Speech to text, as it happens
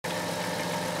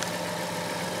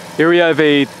Here we have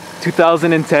a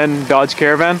 2010 Dodge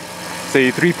Caravan. It's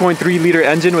a 3.3 liter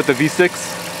engine with a V6.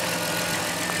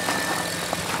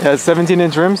 It has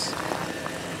 17-inch rims.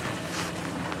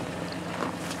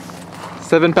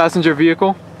 7-passenger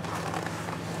vehicle.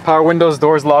 Power windows,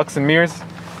 doors, locks, and mirrors.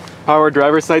 Power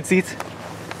driver's side seat.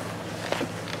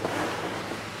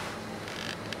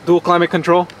 Dual climate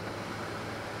control.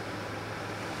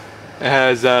 It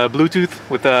has Bluetooth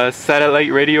with a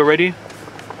satellite radio ready.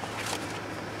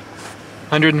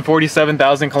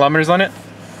 147,000 kilometers on it.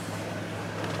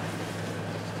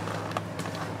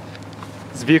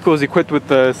 This vehicle is equipped with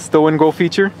the Stow N Go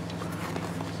feature.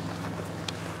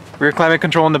 Rear climate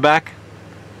control in the back.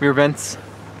 Rear vents.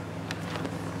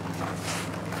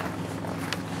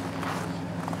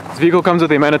 This vehicle comes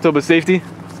with a Manitoba safety.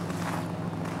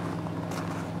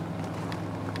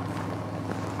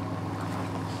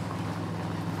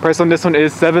 Price on this one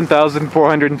is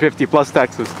 $7,450 plus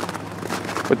taxes,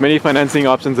 with many financing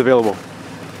options available.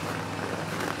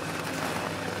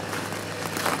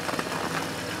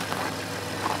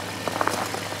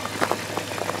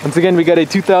 Once again, we got a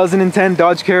 2010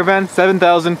 Dodge Caravan,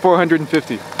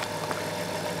 $7,450.